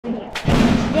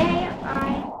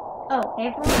Hey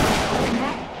everyone, welcome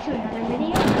back to another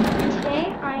video. And today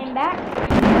I am back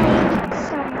playing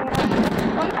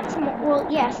some more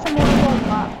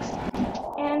Roblox.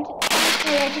 And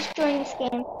honestly, I just joined this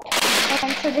game,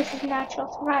 and so this is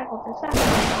natural survival disaster.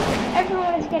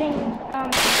 Everyone is getting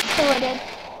sorted,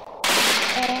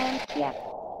 and yeah.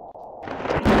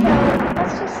 So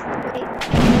let's just wait a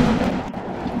little bit.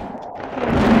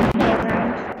 Play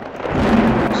around.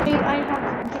 Show you I have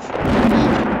this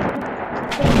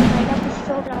I got this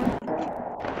filled out.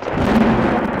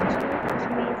 It's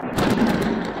amazing.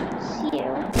 See you.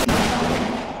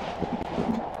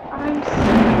 I'm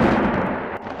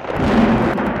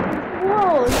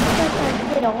whoa, this person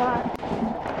did a lot.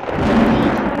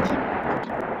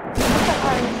 What's the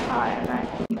hardest high? I'm at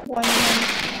 1 minute.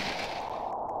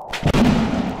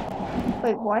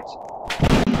 Wait, what?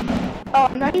 Oh,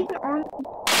 I'm not even on.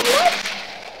 What?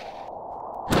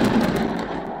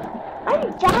 I'm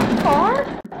that far?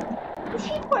 These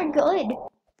people are good.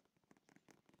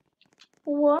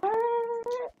 What?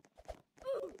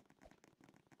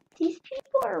 These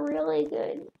people are really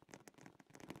good.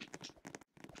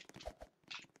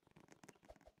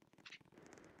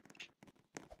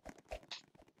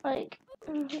 Like,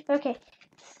 okay,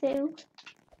 so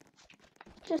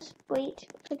just wait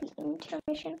for the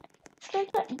intermission. This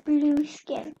guy's got blue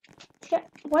skin.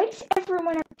 Why does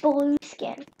everyone have blue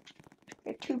skin?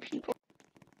 There are 2 people.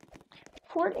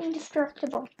 Fort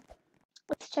indestructible.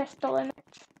 Let's test the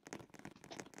limits.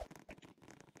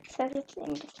 It says it's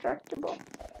indestructible.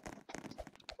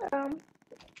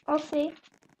 I'll see if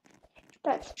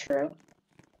that's true.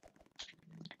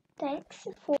 Thanks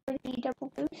for the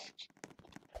double boost.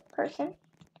 Person.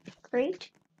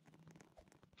 Great.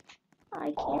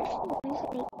 I can't use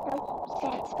any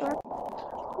sandstorm,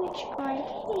 which I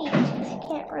hate because you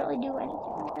can't really do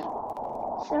anything with them.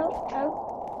 So, oh,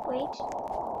 wait.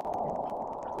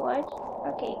 What?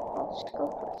 Okay, I'll just go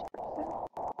first person.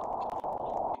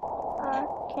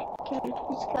 Can we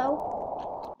please go?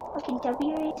 Okay,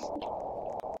 W,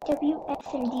 S,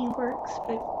 and D works,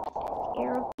 but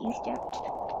arrow keys don't.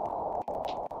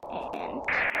 And,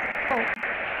 oh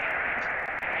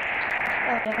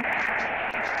no.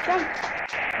 Jump!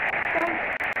 Jump!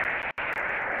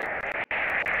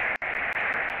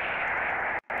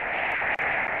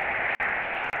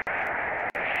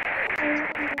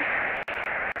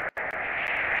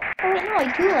 Oh wait, no, I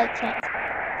do like sand.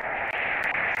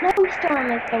 Snowstorm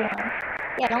is the one.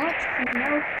 Yeah, I want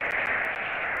snow.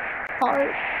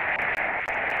 Hard.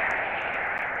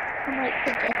 I'm like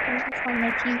projecting this on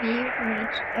my TV on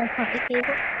the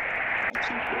cable. My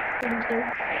TV is pretty good.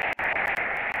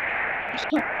 I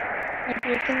can't, like,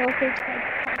 looking over to my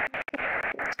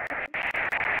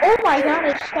oh my god, I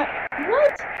just got,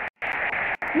 what?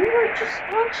 We were just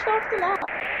launched off the map.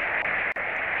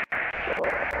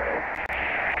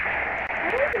 I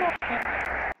don't know.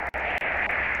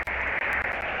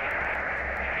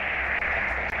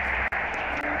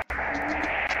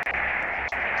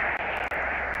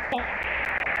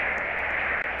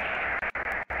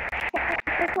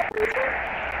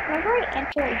 Whenever I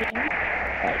enter a game,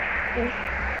 like, there's,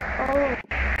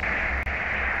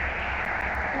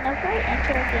 whenever I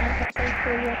enter a game that's like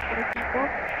 3 or 4 people,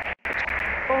 it's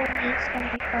always gonna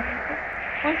be fun.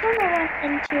 One time I went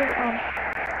into,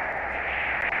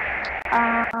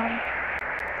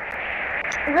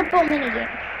 Ripple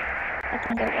minigame, I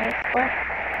think it was, or,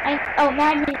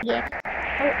 Mad minigame,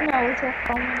 no, it was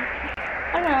Ripple minigame,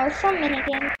 I don't know, it was some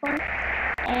minigame one,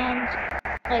 and,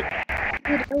 like,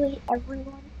 literally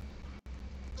everyone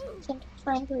sent a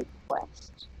friend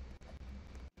request.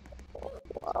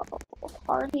 Whoa,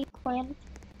 Hardy Quinn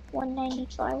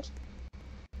 195.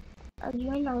 Are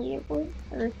you in the leaderboard?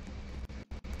 Or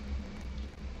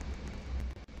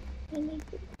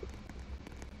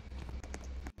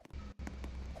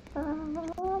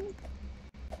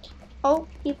oh,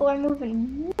 people are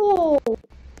moving. Whoa!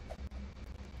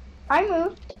 I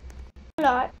moved a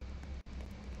lot.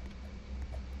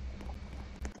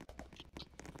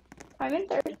 I'm in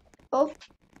 3rd. Oh,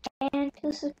 and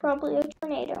this is probably a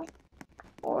tornado.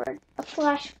 Or a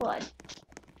flash flood.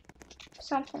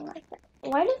 Something like that.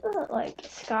 Why does the, like,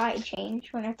 sky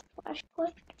change when it's a flash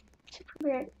flood? Super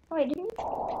weird. Oh, I didn't.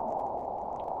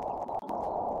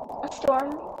 A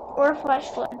storm or a flash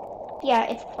flood. Yeah,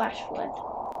 it's a flash flood.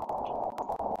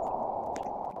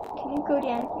 Can you go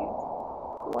down here?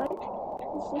 What?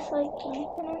 Is this like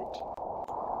infinite?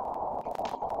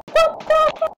 What the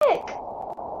heck?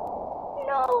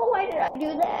 No, why did I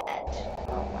do that?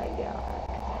 Oh my god.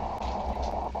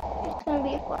 It's gonna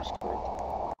be a flash flood.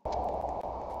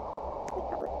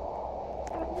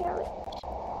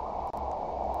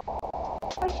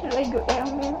 Why should I go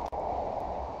down there?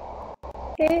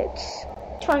 It's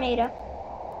tornado.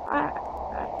 I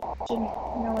didn't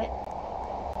know it.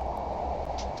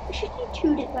 We should do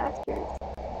 2 disasters.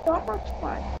 Not much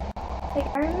fun. Like,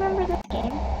 I remember this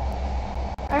game.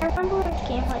 I remember when this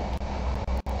game, like,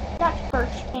 not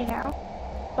first came out,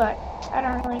 but I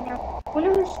don't really know. When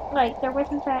it was, like, there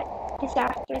wasn't that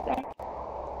disaster thing.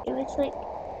 It was, like,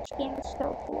 this game is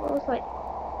so cool. It was, like,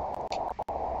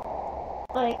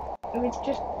 it was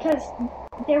just because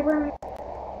there were,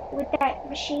 with that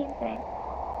machine thing,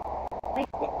 like,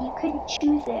 you couldn't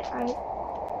choose it.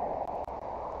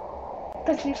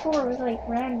 Because before it was, like,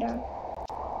 random.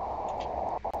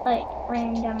 Like,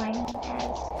 random, I mean,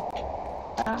 as,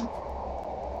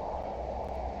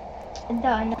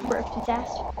 the number of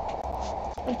disasters.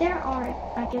 Like, there are,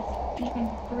 I guess, even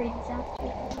 3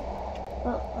 disasters.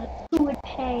 But, like, who would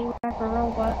pay whatever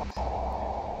Robux?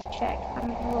 Check, how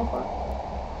many Robux?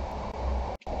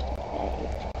 Okay.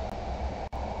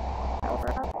 Power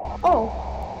up. Oh!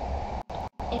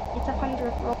 It's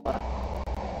 100 Robux.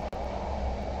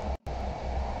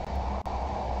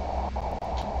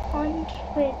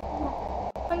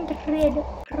 100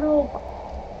 Robux.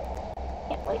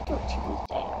 Can't wait till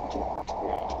Tuesday. I'm doing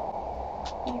today.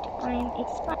 And I'm a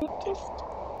scientist.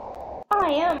 I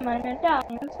am an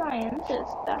Italian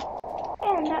scientist.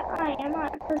 And I am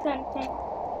representing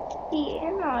the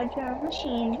Imager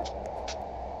machine.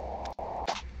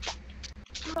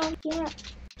 Oh yeah.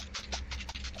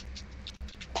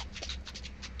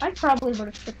 I probably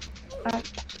would have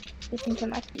listened to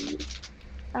my keys.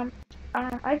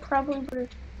 I probably would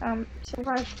have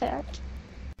survived that.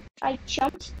 I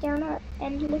jumped down an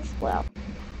endless well.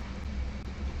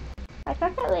 I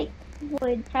thought that like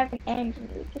would have an end and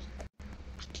you would just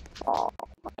fall.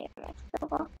 I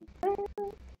myself off there.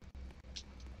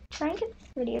 Try and get this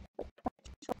video like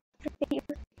points so the video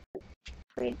is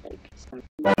afraid like some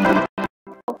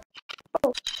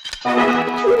oh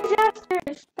 2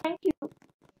 disasters! Thank you,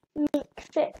 Meek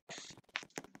 6.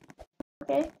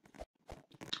 Okay.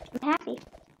 I'm happy.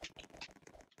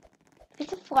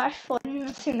 It's a flash flood and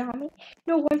a tsunami.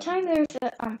 No, one time there was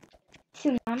a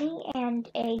tsunami and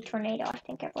a tornado, I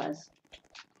think it was.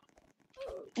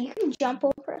 You can jump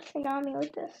over a tsunami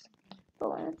with this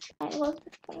balloon. I love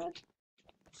this balloon.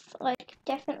 It's like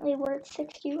definitely worth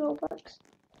 60 Robux.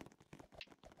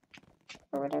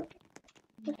 Or whatever.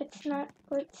 If it's not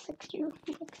worth 60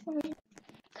 Robux, I mean.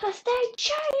 Cause they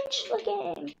changed the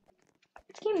game!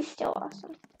 This game is still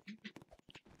awesome.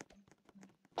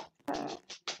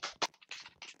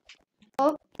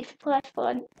 Oh, it's a flash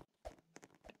flood.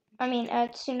 I mean, a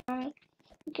tsunami.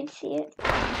 You can see it.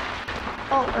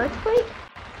 Oh, earthquake?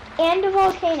 And a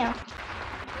volcano.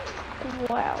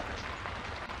 Wow.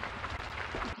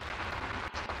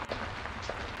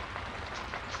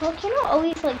 Volcano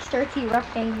always like starts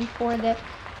erupting before it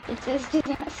says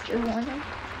disaster warning.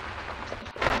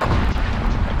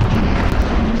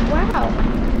 Wow.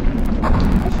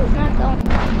 This is not going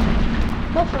well.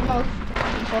 Well, for most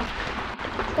people.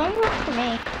 It's going well for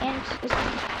me. And it's just...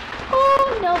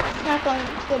 Oh, no, it's not going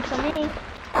good for me.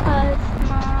 Because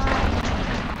my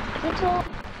little...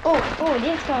 Oh, it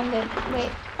is going good.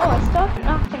 Wait. Oh, I still haven't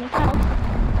knocked any health.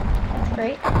 That's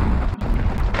great.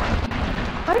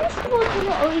 Why does the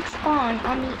volcano always spawn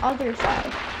on the other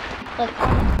side? Like,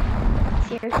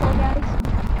 seriously, guys?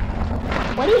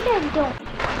 What are you guys doing?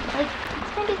 Like,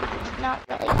 it's kind of not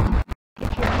really... If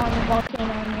you're on the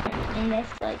volcano and you're in this,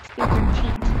 like, super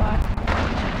cheat spot.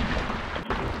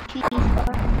 Cheaty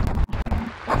spot.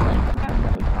 It's, like, not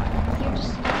really fun. You're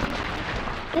just standing.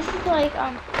 This is, like,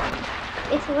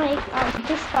 it's like,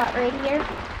 this spot right here,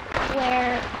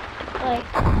 where, like,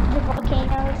 the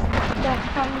volcanoes don't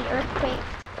come, the earthquakes.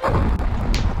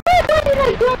 Oh, where did I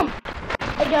jump?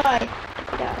 I died.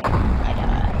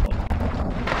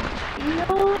 No.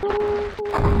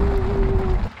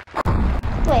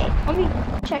 Wait, let me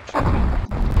check something.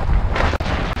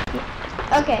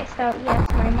 Okay, so, yes,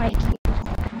 my mic is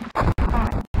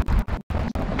on.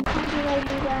 How did I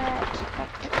do that?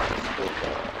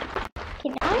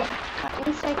 Can I? At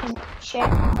least I can check.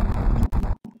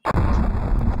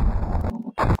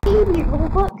 80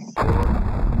 Robux?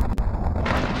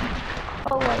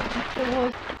 Oh wait, it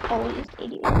was always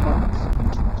 80 Robux.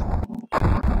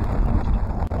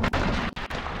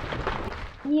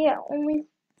 Yeah, only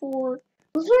 4.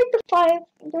 Those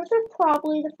are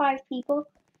probably the 5 people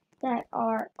that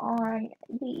are on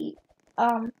the,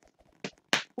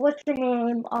 what's the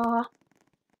name,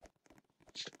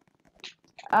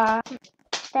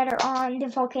 that are on the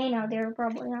volcano. They're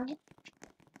probably on it.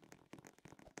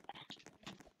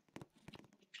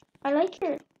 I like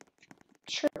your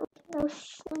shirt with no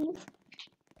sleeves.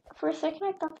 For a second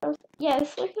I thought that was, yeah,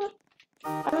 it's like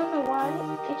I don't know why,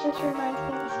 it just reminds me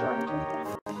of the story.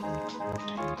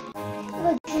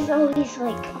 Like, this is always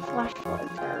like a flash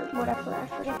floods or whatever, I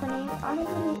forget the name. I don't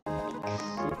really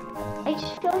I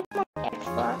just feel like I'm on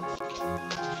Xbox.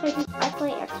 I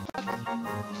play Xbox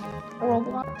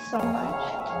Roblox so much.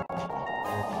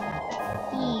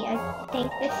 I think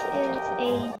this is a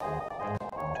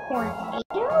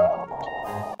tornado?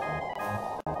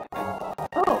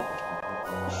 Oh,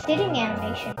 the sitting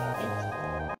animation is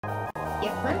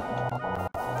different.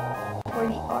 Or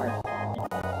the art.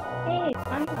 Hey,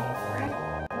 I'm my friend.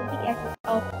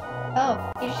 Oh,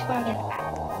 you're just going in the back.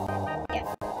 Yeah.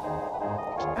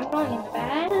 I'm going in the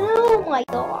back. Oh my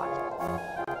god.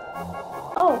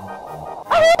 Oh.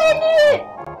 I did it!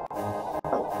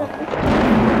 Oh,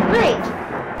 great.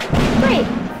 Great.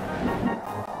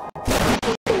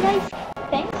 Just a nice,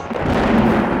 thanks.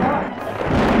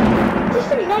 Just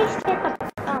a nice stand-up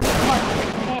part.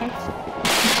 And,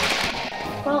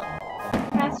 well,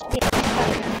 it has to be a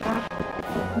thunderstorm.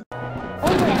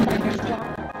 Only a thunderstorm.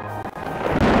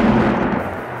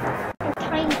 A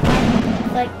tiny island.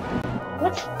 Like,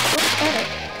 what's better?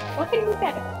 What can be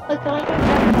better? Like, going on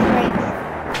strikes.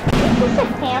 Is this a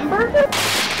hamburger?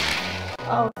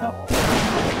 Oh no, it's a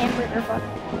hamburger bug.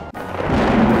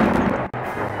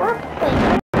 Or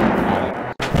plane.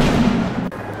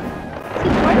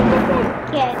 See, why does it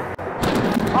get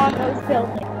on those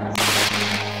buildings?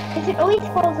 Because it always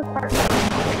falls apart.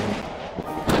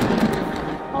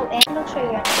 Oh, and I'll show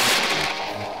you.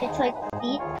 It's like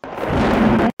feet.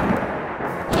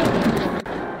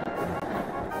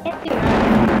 Can't do that.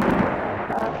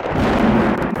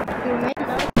 Zoom in,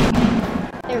 no.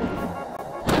 There we go.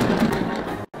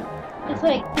 It's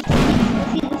like,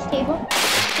 see this table?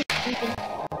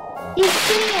 These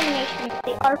sitting animations,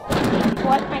 they are pretty.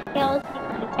 What my tail is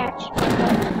even attached to my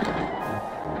leg.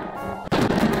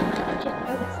 Just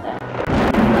notice that.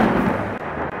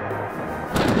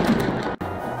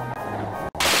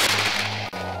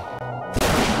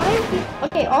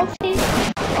 Okay, I'll see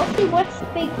what's the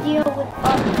big deal with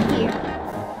up here.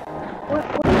 What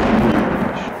is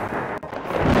huge?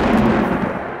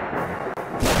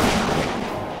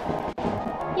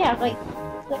 Yeah, like,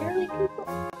 literally people.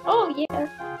 Oh, yeah.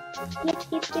 Yes,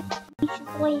 we should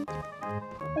blame.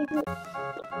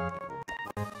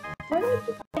 What do we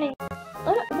keep getting?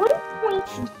 What do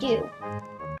points do?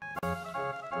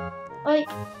 Like,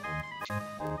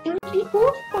 it would be cool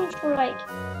if points were like,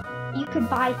 you could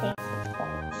buy things with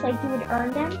points. Like, you would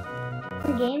earn them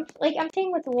for games. Like, I'm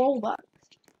saying with Robux.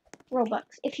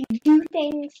 If you do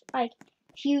things, like,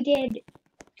 if you did,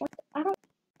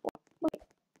 wait,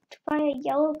 to buy a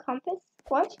yellow compass?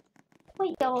 What?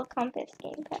 What yellow compass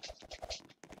game pass?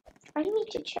 I need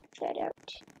to check that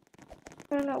out.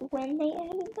 I don't know when they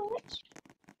added that.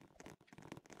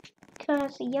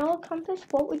 Because a yellow compass,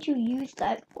 what would you use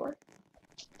that for?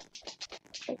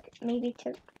 Like, maybe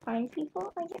to find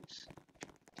people, I guess?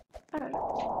 I don't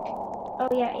know. Oh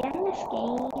yeah, in this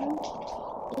game,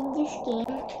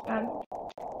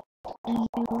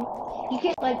 you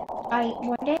get like,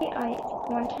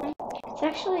 one time, it's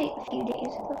actually a few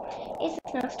days ago, it's a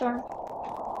snowstorm.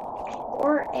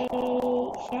 Or a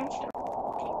sandstorm.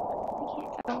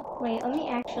 Oh, wait, let me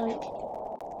actually,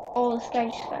 oh, the sky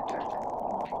just got dark.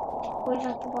 Where's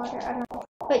out the water? I don't know.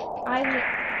 But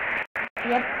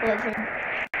yep, blizzard.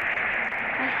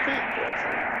 I hate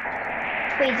blizzard.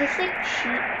 Wait, is this like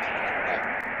cheap?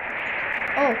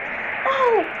 Like,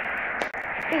 oh,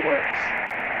 it works.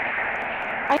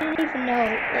 I didn't even know,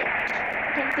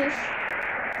 like this,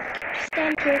 just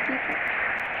stand here, people.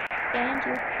 Stand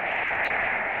here.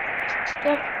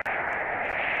 Yep.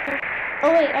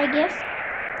 Oh wait, I guess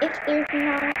if there's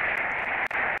not,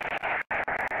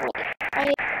 wait,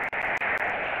 I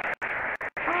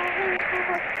have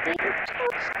a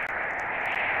toast.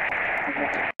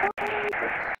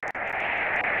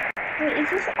 Wait, is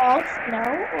this all snow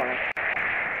or?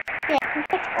 Yeah, I think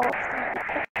that's all snow.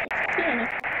 It's peony.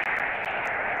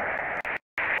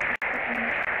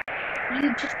 You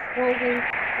just slowly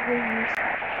reuse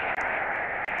that.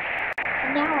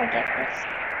 And now I get this.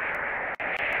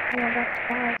 Yeah, that's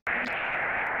bad.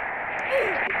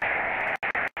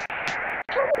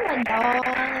 Oh my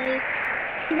god.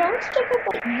 You know, let's check out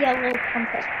that yellow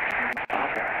compass.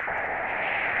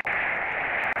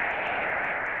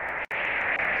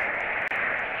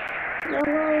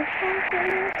 Yellow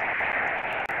compass.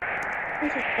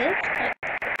 Is it this? Like,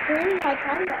 really high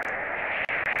combat.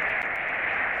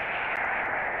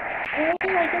 Where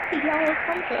did I get the yellow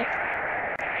compass?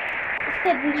 It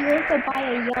said, would you also buy a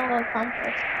yellow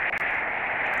compass?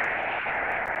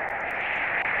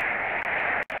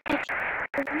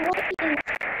 What is...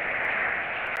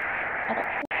 I don't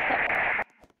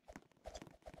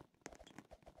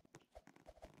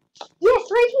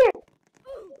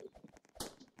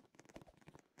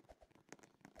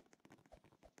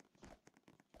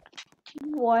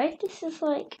What? This is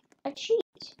like a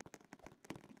cheat.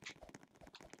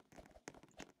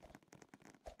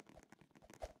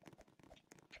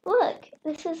 Look,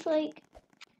 this is like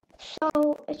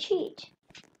so a cheat.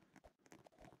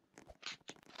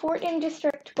 Fort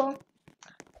indestructible.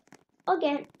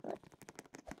 Again,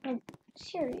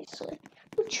 seriously,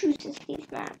 who chooses these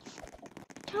maps?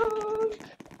 Tank.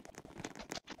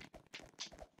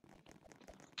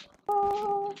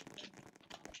 Oh,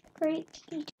 great,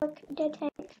 he took dead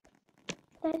tank.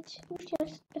 That's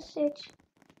just a sit.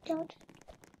 Don't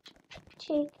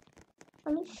take.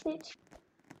 Let me sit.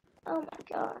 Oh my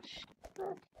gosh.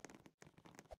 Look.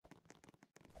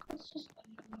 Let's just.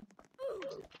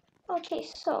 Okay,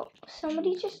 so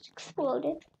somebody just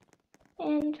exploded,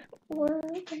 and we're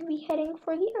gonna be heading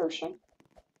for the ocean.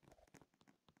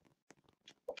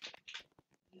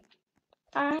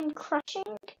 I'm crushing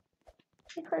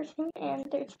the person, and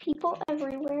there's people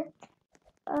everywhere.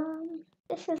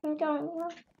 This isn't going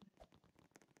well.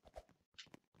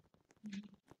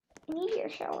 Meteor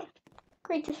shower.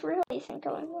 Great, this really isn't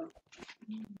going well.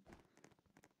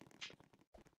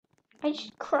 I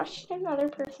just crushed another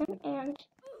person, and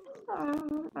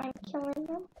I'm killing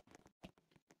them.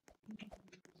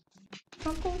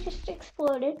 Something just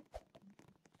exploded.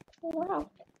 Wow.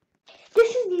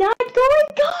 This is not going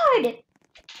good!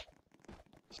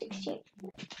 16.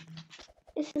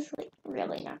 This is like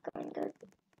really not going good.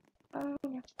 No.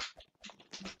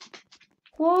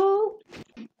 Whoa!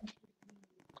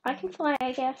 I can fly,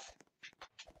 I guess.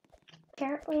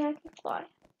 Apparently I can fly.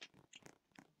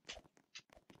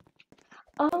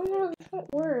 Oh no, this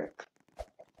won't work.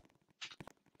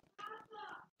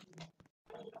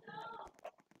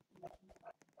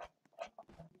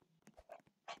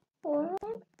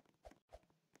 What?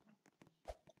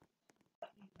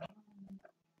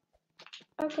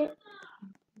 Okay.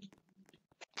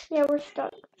 Yeah, we're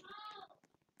stuck.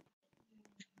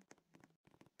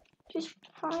 Just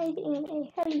hide in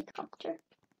a helicopter.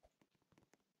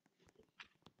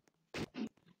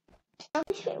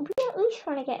 We at least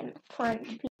want to get in front,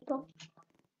 people.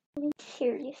 I mean,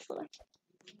 seriously.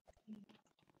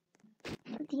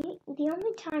 The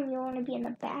only time you want to be in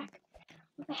the back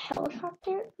of a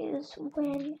helicopter is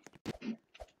when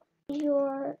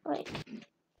you're like,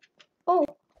 oh,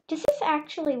 does this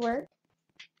actually work?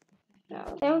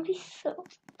 No, that would be so.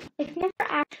 I've never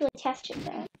actually tested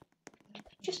that.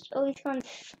 Just always gone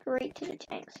straight to the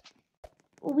tanks.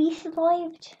 We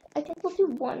survived. I think we'll do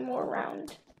one more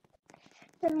round.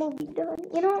 Then we'll be done.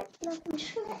 You know what? No, I'm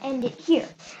just gonna end it here.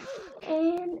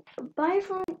 And bye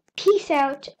everyone. Peace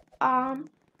out.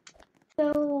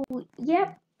 So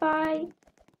yep, bye.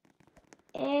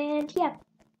 And yeah.